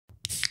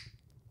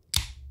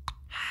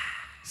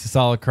It's a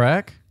solid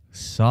crack.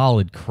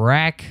 Solid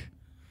crack.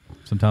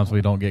 Sometimes we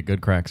don't get good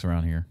cracks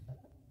around here.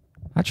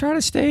 I try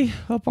to stay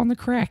up on the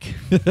crack.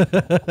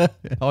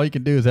 All you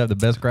can do is have the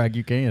best crack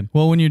you can.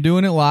 Well, when you're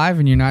doing it live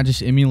and you're not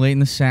just emulating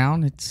the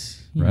sound,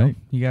 it's you know,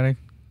 you gotta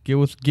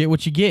get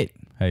what you get.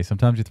 Hey,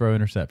 sometimes you throw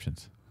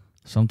interceptions.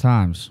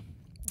 Sometimes.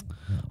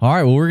 All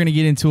right, well, we're gonna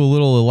get into a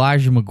little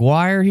Elijah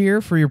McGuire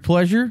here for your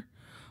pleasure.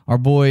 Our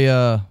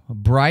boy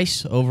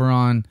Bryce over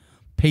on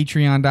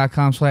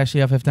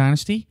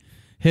patreon.com/CFFDynasty.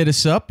 Hit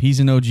us up. He's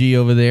an OG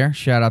over there.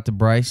 Shout out to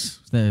Bryce.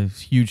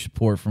 Huge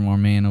support from our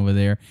man over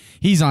there.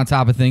 He's on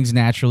top of things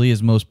naturally,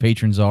 as most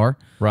patrons are.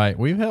 Right.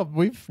 We've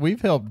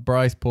helped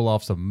Bryce pull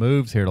off some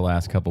moves here the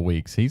last couple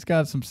weeks. He's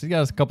got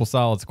a couple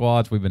solid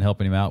squads we've been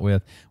helping him out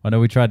with. I know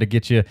we tried to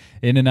get you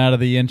in and out of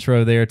the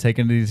intro there,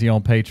 taking it easy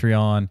on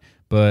Patreon.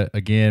 But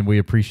again, we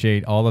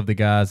appreciate all of the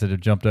guys that have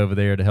jumped over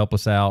there to help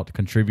us out,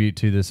 contribute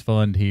to this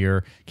fund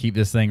here, keep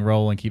this thing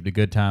rolling, keep the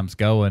good times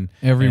going.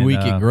 Every week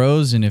it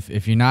grows, and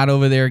if you're not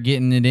over there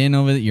getting it in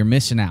over there, you're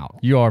missing out.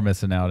 You are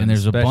missing out. And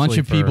there's a bunch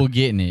of people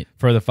getting it.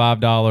 For the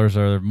 $5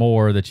 or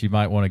more that you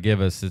might want to give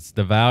us, it's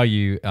the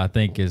value, I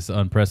think, is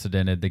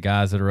unprecedented. The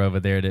guys that are over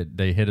there, that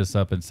they hit us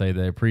up and say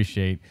they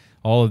appreciate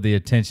all of the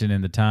attention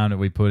and the time that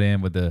we put in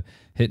with the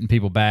hitting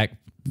people back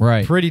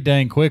pretty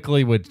dang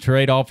quickly with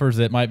trade offers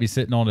that might be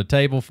sitting on the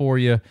table for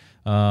you.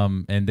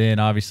 And then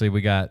obviously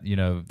we got,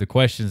 the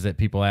questions that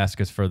people ask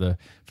us for the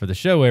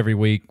show every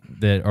week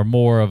that are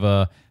more of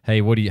a, hey,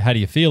 how do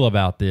you feel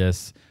about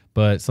this?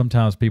 But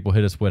sometimes people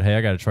hit us with, hey,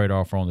 I got a trade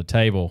offer on the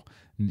table.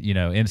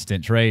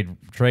 Instant trade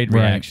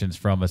reactions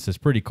from us is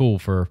pretty cool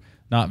for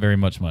not very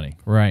much money.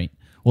 Right.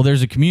 Well,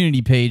 there's a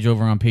community page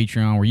over on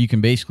Patreon where you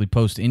can basically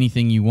post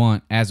anything you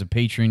want as a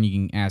patron.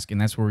 You can ask, and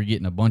that's where we're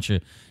getting a bunch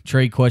of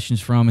trade questions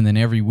from. And then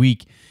every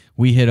week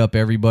we hit up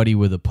everybody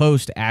with a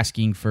post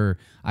asking for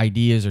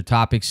ideas or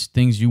topics,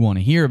 things you want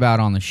to hear about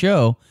on the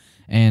show.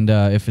 And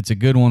if it's a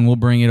good one, we'll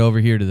bring it over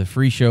here to the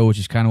free show, which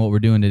is kind of what we're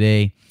doing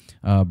today.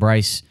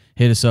 Bryce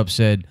hit us up,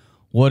 said,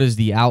 what is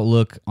the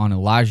outlook on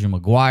Elijah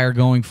McGuire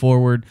going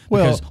forward?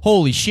 Because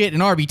holy shit, an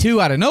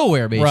RB2 out of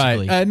nowhere,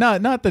 basically. Right.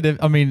 Not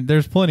that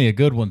there's plenty of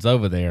good ones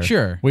over there.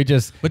 Sure. But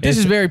this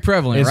is very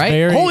prevalent,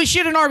 right? Holy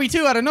shit, an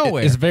RB2 out of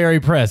nowhere. It's very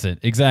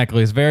present.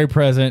 Exactly. It's very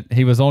present.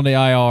 He was on the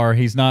IR.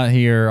 He's not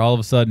here. All of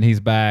a sudden, he's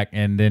back,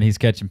 and then he's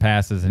catching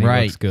passes, and he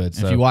looks good.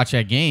 So. If you watch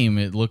that game,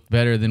 it looked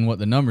better than what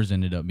the numbers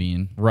ended up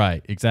being.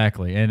 Right.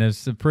 Exactly. And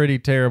it's a pretty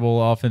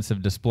terrible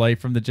offensive display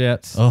from the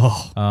Jets.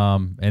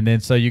 And then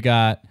so you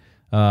got...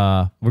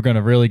 we're going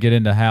to really get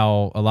into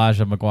how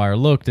Elijah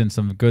McGuire looked and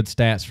some good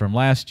stats from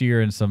last year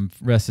and some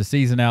rest of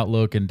season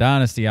outlook and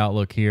dynasty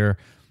outlook here.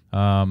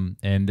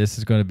 And this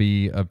is going to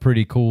be a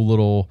pretty cool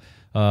little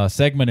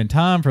segment in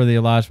time for the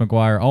Elijah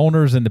McGuire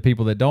owners and the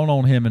people that don't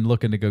own him and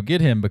looking to go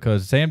get him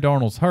because Sam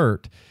Darnold's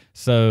hurt.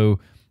 So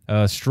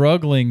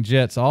struggling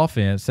Jets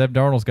offense, Sam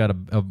Darnold's got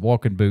a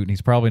walking boot and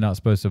he's probably not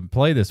supposed to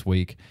play this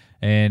week.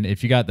 And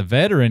if you got the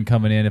veteran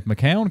coming in, if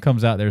McCown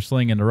comes out there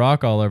slinging the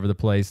rock all over the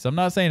place, I'm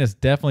not saying it's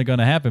definitely going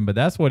to happen, but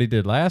that's what he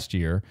did last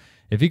year.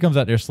 If he comes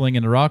out there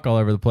slinging the rock all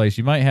over the place,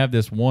 you might have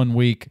this 1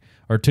 week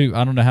or two.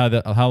 I don't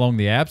know how long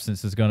the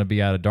absence is going to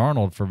be out of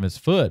Darnold from his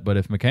foot, but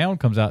if McCown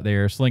comes out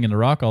there slinging the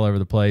rock all over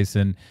the place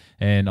and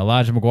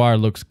Elijah McGuire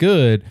looks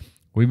good,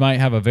 we might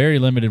have a very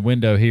limited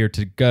window here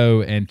to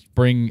go and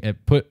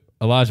put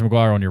Elijah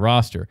McGuire on your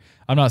roster.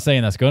 I'm not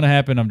saying that's going to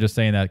happen. I'm just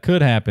saying that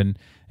could happen.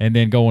 And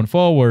then going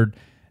forward,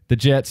 the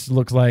Jets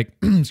looks like,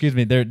 excuse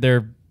me,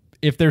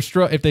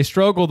 if they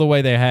struggle the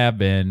way they have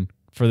been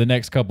for the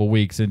next couple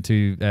weeks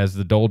as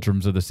the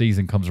doldrums of the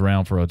season comes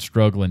around for a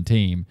struggling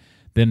team,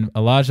 then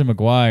Elijah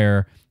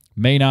McGuire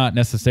may not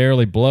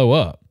necessarily blow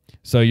up.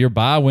 So your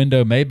buy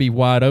window may be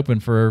wide open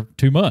for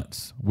 2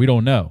 months. We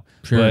don't know.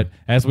 Sure. But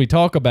as we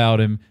talk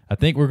about him, I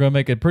think we're going to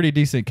make a pretty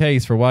decent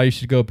case for why you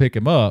should go pick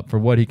him up for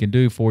what he can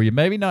do for you.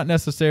 Maybe not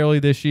necessarily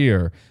this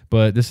year,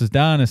 but this is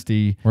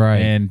Dynasty. Right.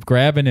 And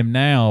grabbing him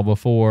now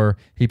before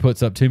he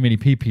puts up too many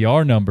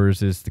PPR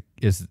numbers is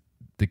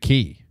the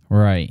key.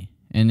 Right.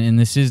 And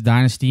this is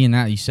Dynasty, and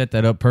that you set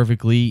that up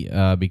perfectly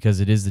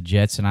because it is the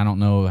Jets, and I don't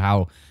know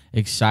how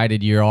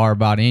excited you are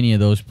about any of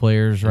those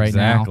players right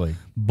now. Exactly.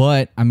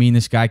 But, I mean,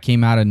 this guy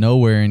came out of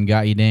nowhere and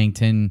got you dang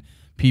 10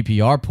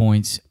 PPR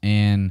points,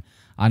 and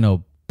I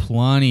know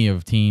plenty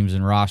of teams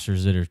and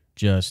rosters that are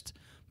just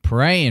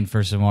praying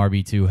for some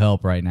RB2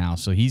 help right now.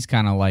 So he's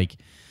kind of like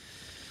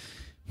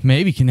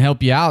maybe can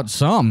help you out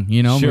some,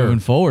 moving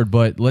forward.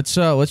 But let's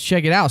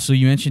check it out. So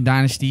you mentioned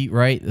Dynasty,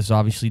 right? There's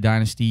obviously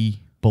Dynasty.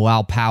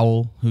 Bilal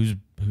Powell,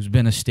 who's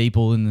been a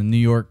staple in the New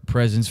York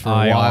presence for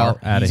a while.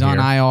 He's on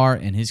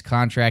IR, and his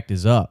contract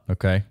is up.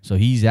 Okay. So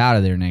he's out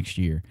of there next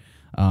year.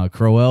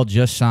 Crowell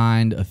just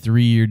signed a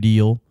 3-year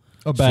deal.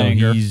 A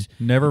banger. So he's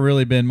never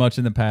really been much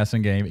in the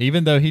passing game.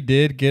 Even though he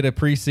did get a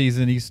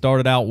preseason, he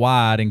started out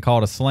wide and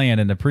caught a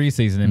slant in the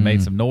preseason and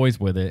made some noise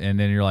with it. And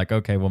then you're like,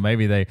 okay, well,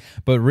 maybe they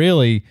 – but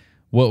really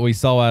what we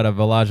saw out of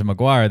Elijah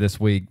McGuire this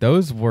week,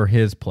 those were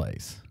his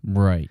plays.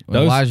 Right.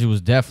 Elijah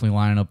was definitely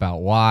lining up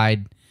out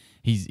wide.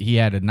 He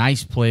had a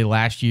nice play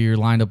last year,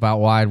 lined up out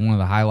wide, one of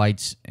the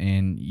highlights,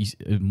 and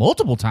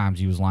multiple times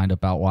he was lined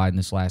up out wide in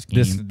this last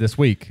game. This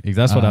week.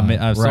 That's what I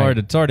meant. I'm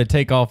sorry to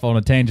take off on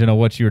a tangent on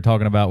what you were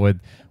talking about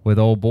with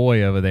old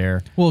boy over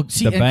there. Well,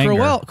 see,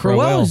 and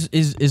Crowell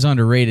is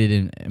underrated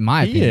in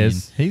my opinion.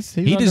 He is.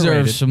 He underrated.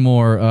 Deserves some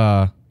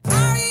more.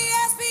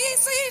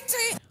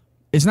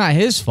 It's not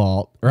his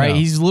fault, right? No.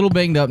 He's a little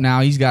banged up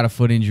now. He's got a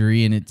foot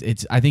injury, and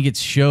it's. I think it's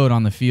showed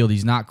on the field.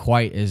 He's not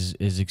quite as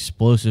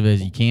explosive as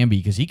he can be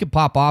because he could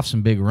pop off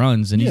some big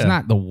runs, and he's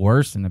not the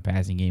worst in the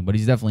passing game, but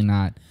he's definitely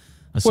not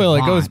a savant. Well,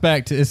 it goes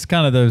back to it's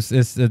kind of those.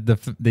 It's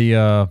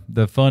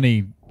the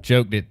funny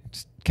joke that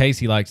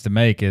Casey likes to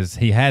make is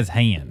he has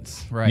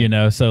hands, right? You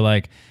know, so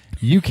like.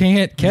 You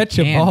can't catch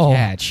a ball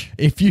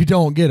if you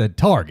don't get a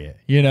target,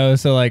 you know.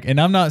 So like, and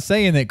I'm not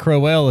saying that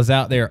Crowell is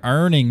out there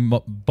earning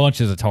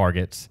bunches of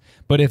targets,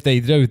 but if they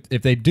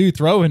do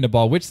throw him the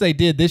ball, which they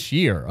did this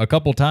year a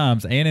couple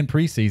times and in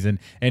preseason,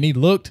 and he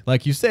looked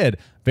like you said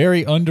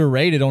very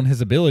underrated on his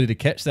ability to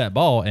catch that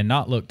ball and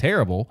not look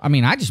terrible. I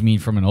mean, I just mean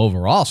from an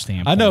overall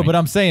standpoint. I know, but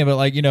I'm saying, but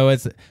like you know,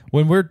 it's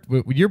when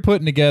you're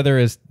putting together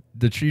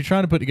you're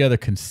trying to put together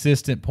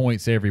consistent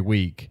points every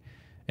week.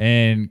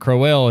 And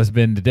Crowell has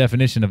been the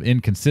definition of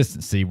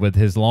inconsistency with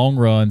his long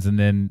runs and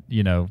then,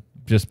 you know,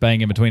 just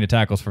banging between the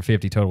tackles for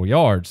 50 total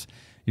yards.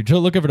 You're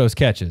looking for those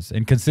catches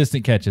and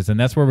consistent catches, and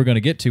that's where we're going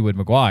to get to with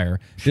McGuire.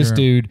 Sure. This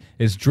dude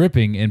is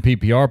dripping in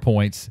PPR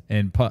points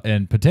and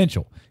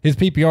potential. His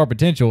PPR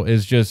potential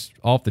is just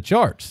off the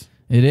charts.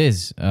 It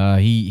is.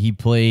 He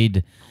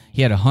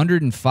had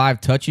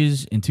 105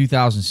 touches in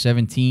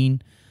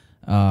 2017.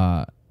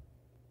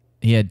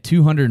 He had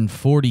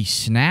 240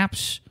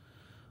 snaps.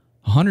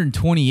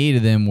 128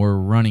 of them were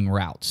running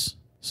routes.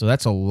 So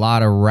that's a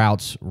lot of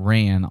routes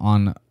ran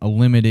on a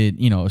limited,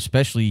 you know,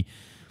 especially,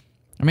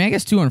 I mean, I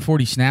guess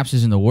 240 snaps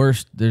isn't the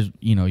worst. There's,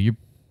 you know,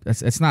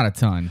 it's not a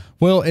ton.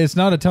 Well, it's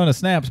not a ton of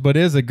snaps, but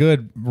it is a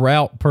good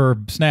route per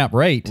snap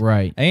rate.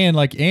 Right. And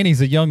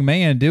he's a young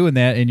man doing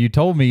that. And you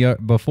told me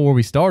before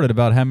we started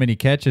about how many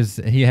catches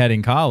he had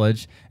in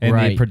college and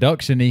the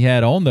production he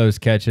had on those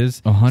catches.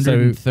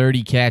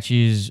 130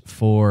 catches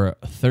for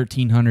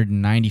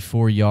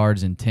 1,394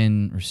 yards and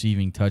 10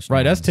 receiving touchdowns.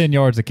 Right. That's 10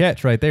 yards a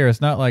catch right there.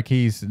 It's not like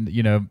he's,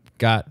 you know,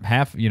 got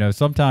half, you know,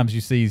 sometimes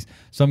you see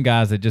some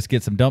guys that just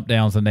get some dump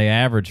downs and they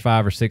average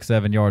 5 or 6,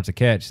 7 yards a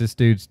catch. This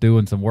dude's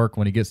doing some work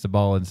when he gets the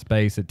ball in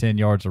space at 10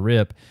 yards a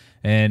rip,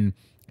 and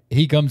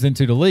he comes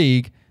into the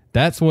league.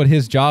 That's what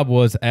his job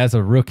was as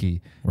a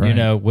rookie, you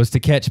know, was to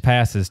catch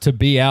passes, to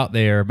be out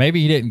there.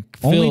 Maybe he didn't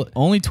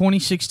only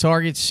 26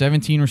 targets,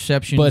 17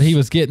 receptions. But he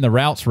was getting the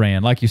routes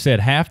ran. Like you said,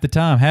 half the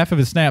time, half of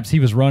his snaps,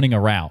 he was running a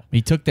route.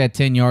 He took that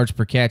 10 yards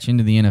per catch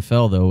into the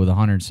NFL, though, with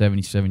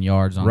 177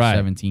 yards on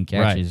 17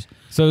 catches. Right.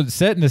 So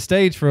setting the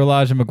stage for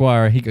Elijah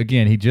McGuire,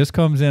 he just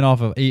comes in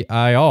off of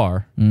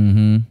IR,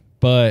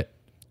 but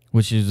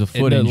which is a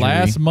foot injury. In the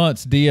last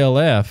month's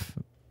DLF,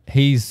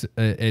 he's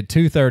at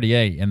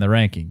 238 in the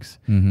rankings,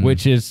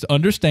 which is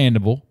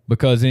understandable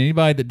because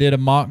anybody that did a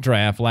mock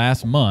draft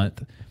last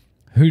month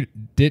who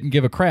didn't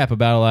give a crap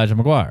about Elijah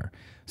McGuire.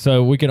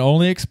 So we can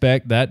only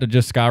expect that to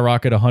just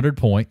skyrocket 100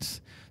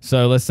 points.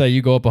 So let's say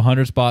you go up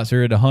 100 spots,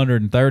 you're at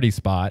 130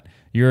 spot.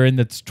 You're in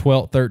the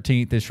 12th,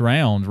 13th-ish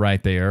round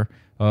right there.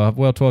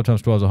 Well, 12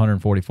 times 12 is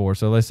 144.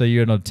 So let's say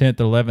you're in the 10th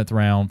or 11th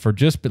round for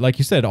just, like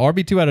you said,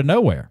 RB2 out of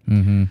nowhere.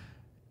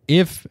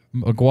 If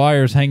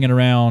McGuire's hanging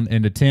around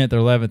in the 10th or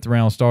 11th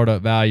round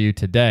startup value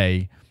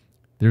today,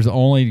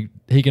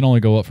 he can only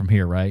go up from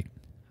here, right?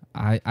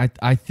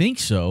 I think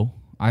so.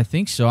 I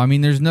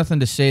mean, there's nothing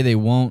to say they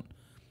won't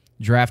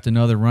draft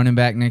another running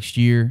back next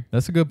year.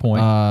 That's a good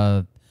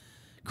point.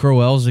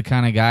 Crowell's the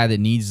kind of guy that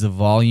needs the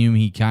volume.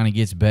 He kind of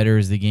gets better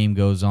as the game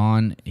goes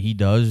on. He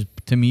does,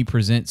 to me,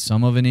 present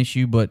some of an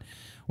issue, but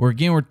we're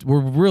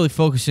really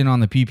focusing on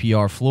the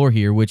PPR floor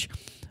here, which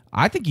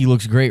I think he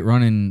looks great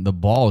running the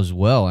ball as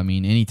well. I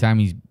mean, anytime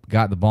he's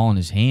got the ball in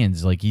his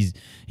hands, like he's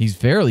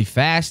fairly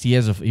fast. He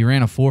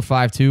ran a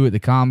 4.52 at the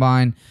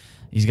combine.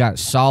 He's got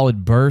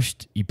solid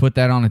burst. You put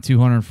that on a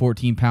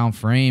 214-pound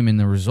frame, and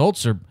the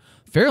results are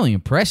fairly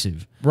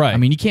impressive. Right. I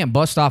mean, you can't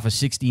bust off a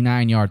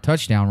 69-yard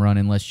touchdown run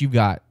unless you've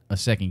got a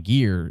second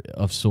gear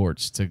of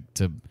sorts to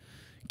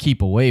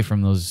keep away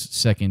from those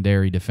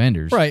secondary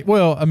defenders. Right.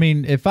 Well, I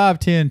mean, at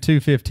 5'10",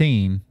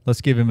 215, let's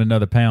give him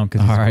another pound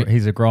because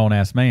he's a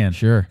grown-ass man.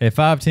 Sure. At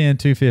 5'10",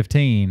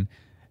 215,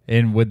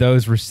 and with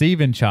those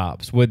receiving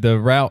chops, with the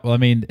route, I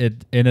mean,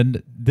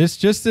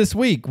 this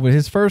week, with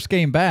his first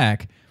game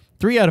back,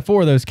 3 out of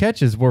 4 of those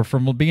catches were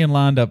from being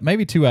lined up.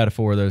 Maybe 2 out of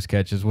 4 of those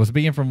catches was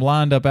being from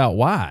lined up out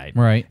wide.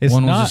 Right.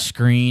 One was a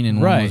screen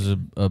and one was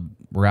a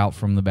route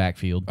from the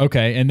backfield.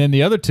 Okay, and then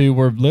the other 2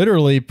 were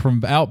literally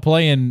from out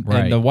playing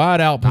in the wide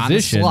out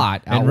position, not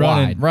slot, out and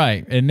running wide.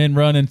 Right, and then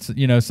running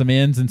some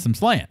ends and some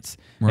slants.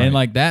 Right. And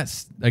like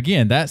that's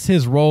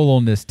his role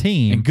on this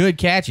team. And good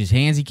catches,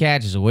 handsy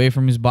catches away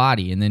from his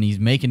body, and then he's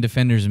making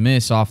defenders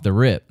miss off the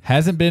rip.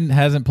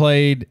 Hasn't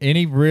played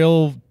any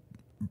real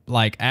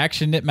like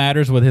action that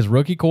matters with his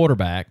rookie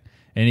quarterback,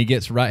 and he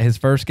gets his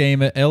first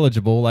game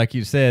eligible, like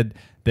you said,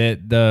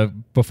 that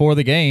before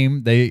the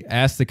game, they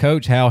asked the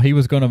coach how he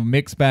was going to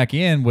mix back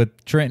in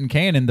with Trenton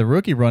Cannon, the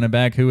rookie running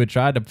back who had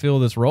tried to fill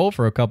this role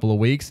for a couple of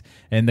weeks,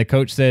 and the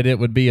coach said it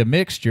would be a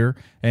mixture,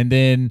 and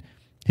then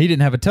he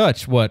didn't have a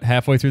touch,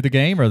 halfway through the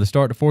game or the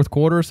start of the fourth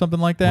quarter or something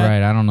like that?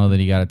 Right. I don't know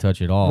that he got a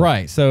touch at all.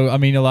 Right. So, I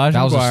mean, Elijah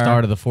That was McGuire the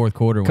start of the fourth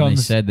quarter when they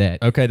said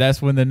that. Okay,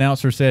 that's when the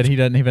announcer said he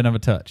doesn't even have a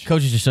touch.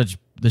 Coaches are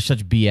they're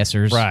such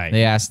BSers. Right.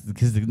 They asked,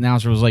 because the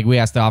announcer was like, we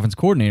asked the offense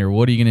coordinator,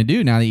 what are you going to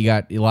do now that you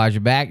got Elijah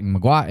back and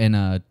McGuire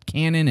and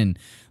Cannon? And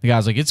the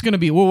guy's like, it's going to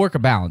be, we'll work a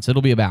balance.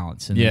 It'll be a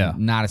balance. And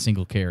not a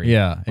single carry.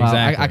 Yeah,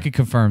 exactly. I could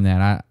confirm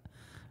that.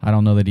 I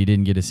don't know that he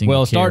didn't get a single carry.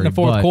 Well, starting the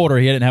fourth quarter,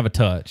 he didn't have a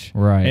touch.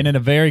 Right. And in a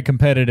very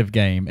competitive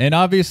game. And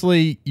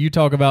obviously, you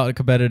talk about a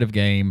competitive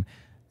game.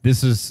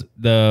 This is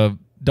the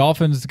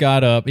Dolphins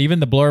got up.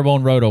 Even the blurb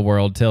on Roto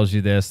World tells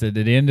you this, that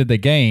at the end of the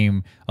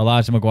game,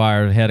 Elijah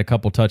McGuire had a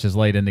couple touches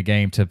late in the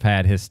game to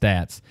pad his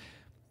stats.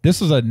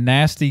 This was a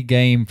nasty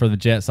game for the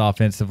Jets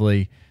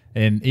offensively.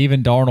 And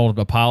even Darnold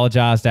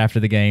apologized after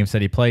the game,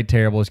 said he played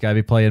terrible. He's got to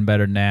be playing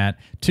better than that.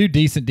 Two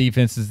decent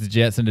defenses, the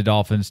Jets and the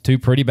Dolphins. Two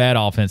pretty bad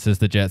offenses,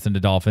 the Jets and the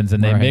Dolphins.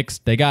 And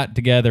they got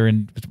together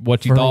and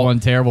what you thought one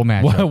terrible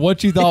matchup.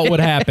 What you thought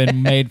would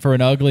happen made for an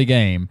ugly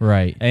game.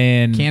 Right.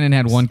 And Cannon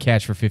had one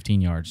catch for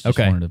 15 yards.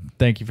 Okay.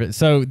 Thank you for.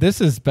 So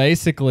this is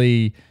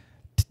basically,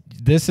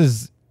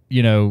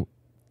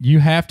 you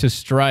have to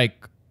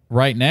strike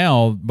right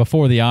now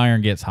before the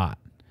iron gets hot,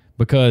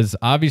 because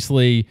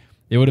obviously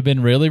it would have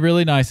been really,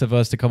 really nice of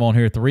us to come on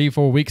here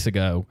 3-4 weeks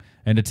ago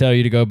and to tell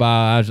you to go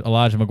buy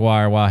Elijah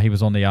McGuire while he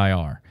was on the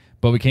IR.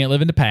 But we can't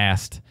live in the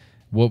past.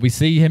 What we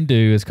see him do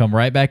is come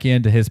right back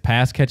into his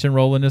pass catch and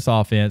roll in this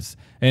offense,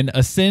 and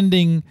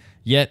ascending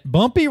yet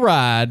bumpy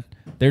ride.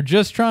 They're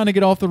just trying to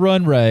get off the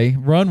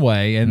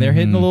runway, and they're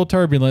hitting a little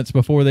turbulence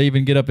before they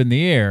even get up in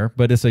the air.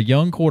 But it's a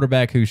young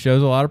quarterback who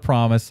shows a lot of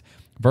promise,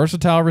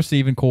 versatile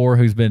receiving core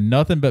who's been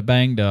nothing but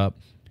banged up.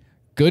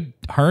 Good.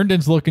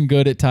 Herndon's looking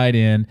good at tight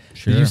end.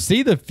 Sure. You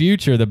see the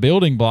future, the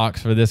building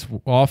blocks for this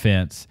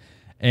offense.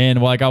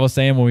 And like I was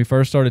saying when we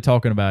first started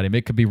talking about him,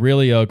 it could be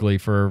really ugly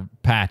for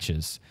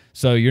patches.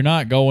 So you're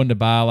not going to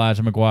buy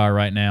Elijah McGuire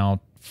right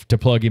now to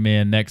plug him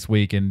in next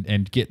week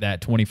and get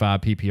that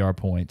 25 PPR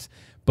points.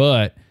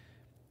 But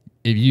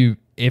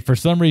if for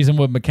some reason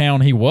with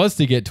McCown he was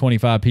to get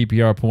 25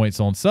 PPR points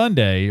on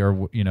Sunday,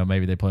 or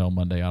maybe they play on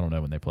Monday, I don't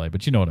know when they play,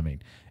 but you know what I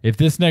mean. If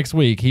this next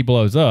week he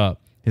blows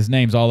up, his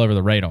name's all over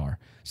the radar.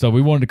 So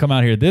we wanted to come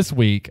out here this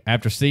week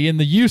after seeing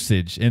the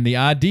usage and the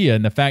idea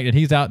and the fact that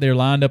he's out there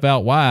lined up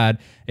out wide,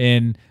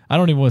 and I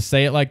don't even want to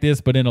say it like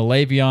this, but in a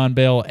Le'Veon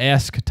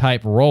Bell-esque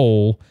type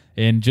role,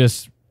 and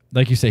just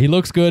like you said, he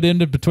looks good in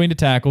between the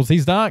tackles.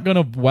 He's not going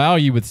to wow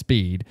you with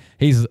speed.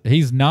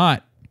 He's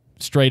not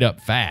straight up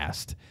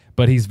fast,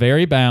 but he's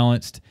very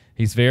balanced.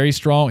 He's very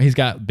strong. He's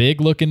got big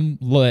looking.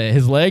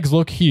 His legs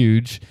look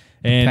huge.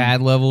 And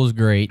pad level is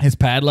great. His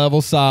pad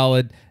level's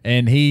solid,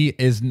 and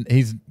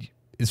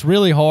it's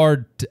really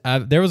hard.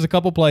 There was a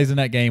couple plays in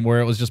that game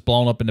where it was just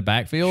blown up in the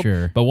backfield.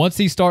 Sure. But once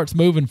he starts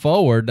moving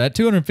forward, that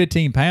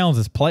 215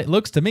 pounds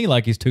looks to me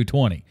like he's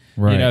 220.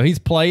 Right. He's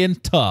playing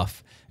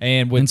tough.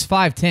 And it's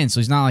 5'10", so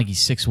he's not like he's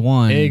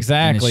 6'1".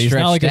 Exactly. He's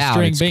not like a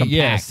string bean.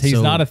 Yes,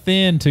 he's not a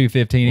thin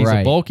 215. He's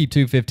a bulky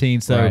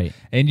 215. So,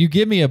 and you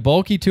give me a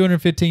bulky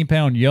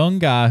 215-pound young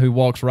guy who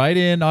walks right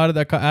in out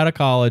of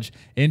college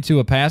into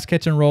a pass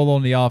catch and roll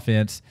on the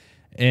offense,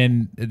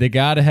 and the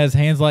guy that has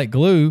hands like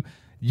glue.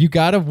 You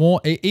got to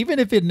want, even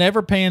if it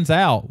never pans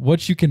out,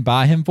 what you can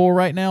buy him for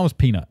right now is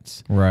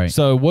peanuts. Right.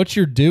 So what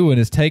you're doing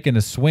is taking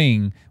a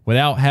swing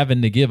without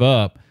having to give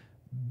up.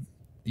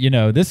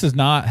 This is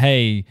not,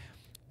 hey,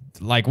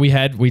 like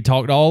we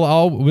talked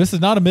all this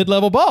is not a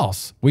mid-level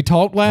boss. We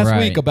talked last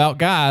week about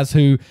guys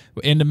who,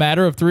 in the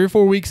matter of 3 or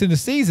 4 weeks in the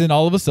season,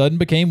 all of a sudden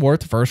became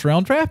worth a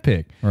first-round draft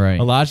pick. Right.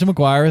 Elijah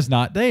McGuire is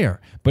not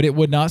there. But it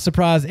would not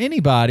surprise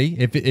anybody.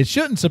 If it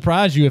shouldn't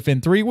surprise you if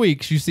in 3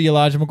 weeks you see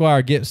Elijah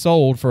McGuire get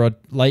sold for a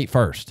late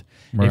first.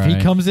 If he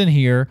comes in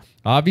here,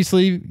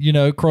 obviously,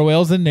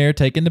 Crowell's in there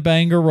taking the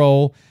banger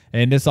role,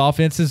 and this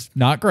offense is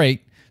not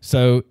great.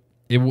 So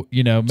maybe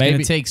it's going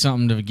to take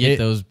something to get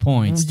those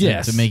points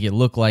to make it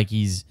look like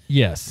he's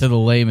to the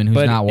layman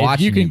who's not watching.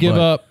 If you can give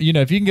up,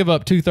 if you can give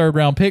up 2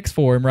 third-round picks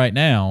for him right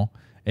now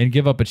and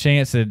give up a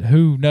chance at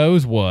who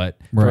knows what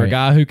for a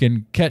guy who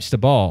can catch the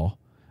ball.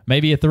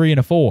 Maybe a 3 and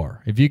a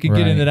 4. If you can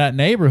get into that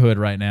neighborhood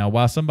right now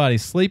while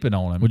somebody's sleeping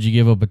on him. Would you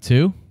give up a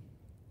 2?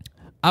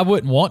 I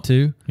wouldn't want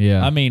to.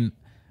 Yeah. I mean,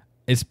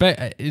 we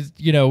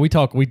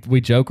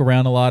joke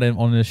around a lot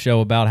on this show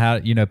about how,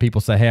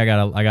 people say, hey, I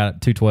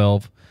got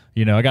 212.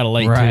 I got a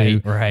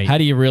late 2. Right. How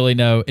do you really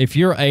know? If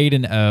you're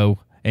 8-0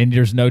 and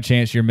there's no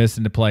chance you're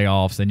missing the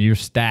playoffs and you're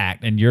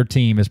stacked and your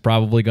team is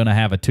probably going to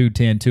have a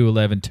 210,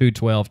 211,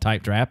 212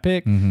 type draft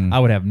pick, I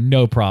would have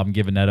no problem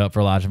giving that up for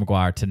Elijah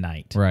McGuire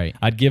tonight. Right.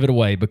 I'd give it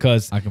away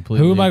because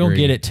who am I going to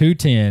get at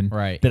 210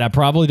 that I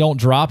probably don't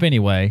drop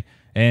anyway?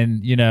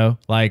 And,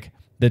 like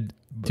the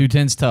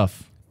 210's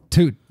tough.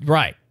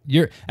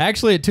 You're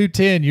actually at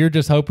 210. You're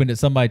just hoping that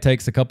somebody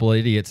takes a couple of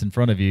idiots in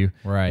front of you,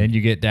 right? And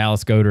you get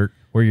Dallas Goedert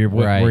where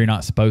you're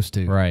not supposed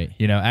to, right?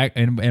 You know,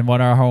 and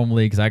one of our home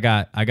leagues, I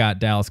got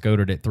Dallas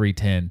Goedert at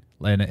 310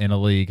 in a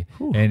league,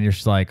 Whew. And you're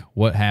just like,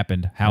 what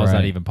happened? How is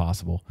that even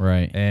possible?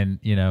 Right? And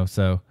you know,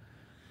 so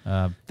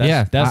I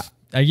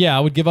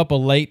would give up a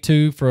late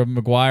 2 for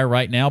McGuire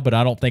right now, but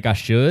I don't think I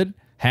should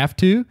have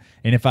to.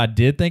 And if I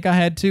did think I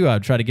had to,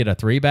 I'd try to get a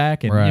 3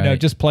 back and you know,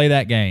 just play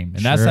that game.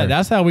 And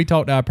that's how we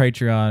talk to our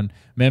Patreon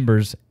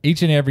members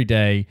each and every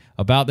day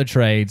about the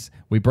trades.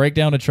 We break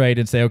down the trade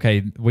and say,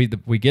 okay, we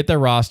get their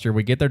roster,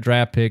 we get their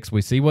draft picks,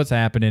 we see what's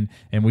happening,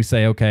 and we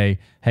say, okay,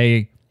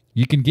 hey,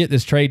 you can get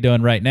this trade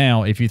done right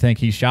now if you think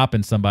he's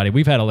shopping somebody.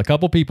 We've had a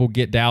couple people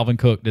get Dalvin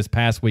Cook this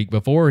past week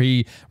before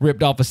he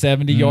ripped off a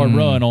 70-yard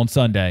run on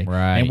Sunday.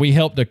 Right. And we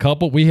helped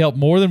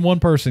more than one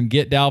person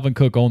get Dalvin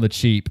Cook on the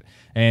cheap,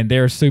 and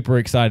they're super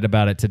excited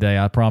about it today.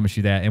 I promise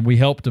you that. And we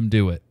helped them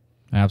do it.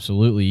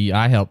 Absolutely.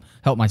 I helped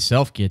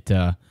myself get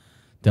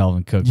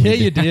Dalvin Cook. Yeah,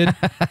 you did.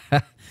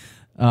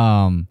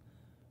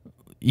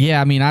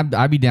 Yeah, I mean,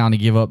 I'd be down to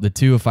give up the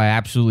 2 if I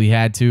absolutely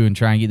had to and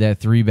try and get that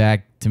 3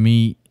 back. To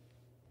me,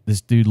 this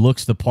dude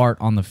looks the part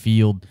on the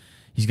field.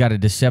 He's got a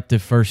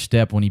deceptive first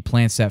step when he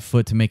plants that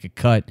foot to make a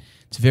cut.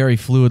 It's very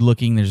fluid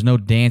looking. There's no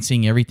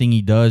dancing. Everything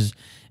he does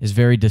is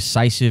very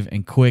decisive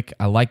and quick.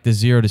 I like the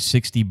 0 to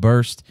 60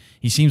 burst.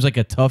 He seems like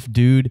a tough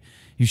dude.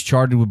 He was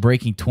charted with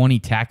breaking 20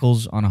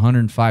 tackles on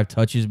 105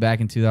 touches back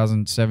in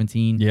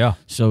 2017. Yeah.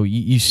 So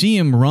you see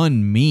him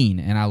run mean,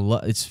 and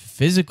it's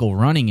physical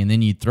running, and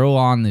then you throw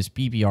on this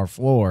PPR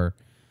floor.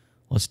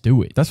 Let's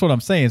do it. That's what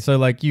I'm saying. So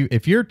like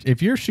if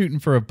you're shooting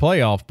for a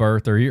playoff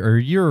berth, or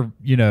you're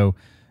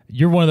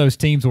one of those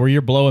teams where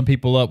you're blowing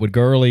people up with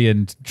Gurley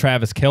and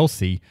Travis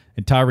Kelce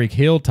and Tyreek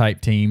Hill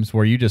type teams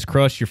where you just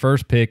crush your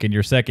first pick and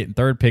your second and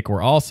third pick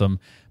were awesome,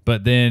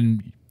 but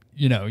then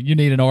you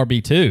need an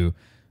RB2.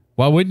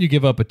 Why wouldn't you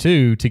give up a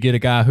 2 to get a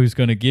guy who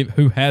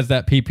has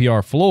that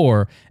PPR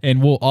floor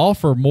and will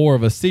offer more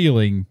of a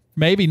ceiling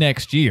maybe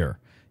next year?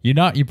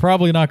 You're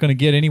probably not going to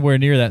get anywhere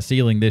near that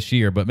ceiling this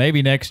year, but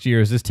maybe next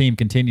year as this team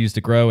continues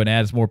to grow and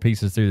adds more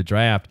pieces through the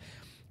draft.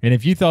 And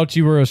if you thought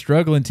you were a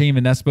struggling team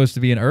and that's supposed to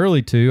be an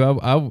early 2,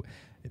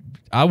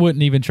 I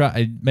wouldn't even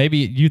try.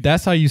 Maybe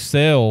that's how you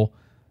sell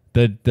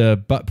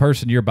the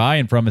person you're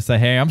buying from and say,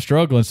 hey, I'm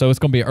struggling, so it's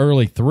going to be an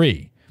early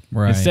 3.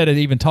 Right. Instead of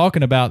even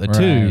talking about the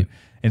 2.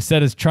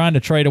 Instead of trying to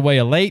trade away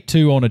a late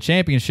 2 on a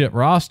championship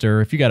roster,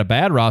 if you got a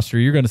bad roster,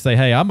 you're going to say,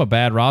 hey, I'm a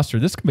bad roster.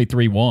 This can be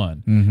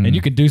 3-1. And you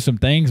can do some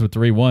things with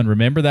 3-1.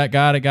 Remember that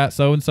guy that got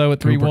so-and-so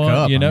at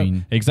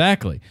 3-1?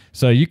 Exactly.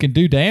 So you can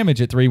do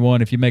damage at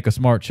 3-1 if you make a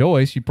smart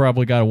choice. You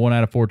probably got a 1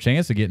 out of 4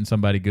 chance of getting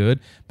somebody good.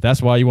 But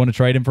that's why you want to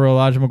trade him for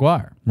Elijah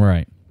McGuire.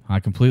 Right.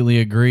 I completely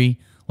agree.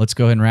 Let's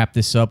go ahead and wrap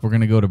this up. We're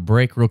going to go to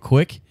break real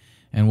quick,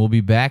 and we'll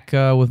be back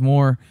with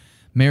more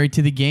Married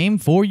to the Game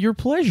for your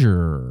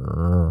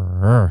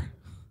pleasure.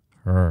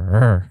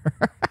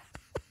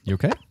 You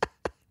okay?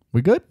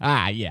 We good?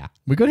 Yeah.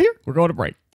 We good here? We're going to break.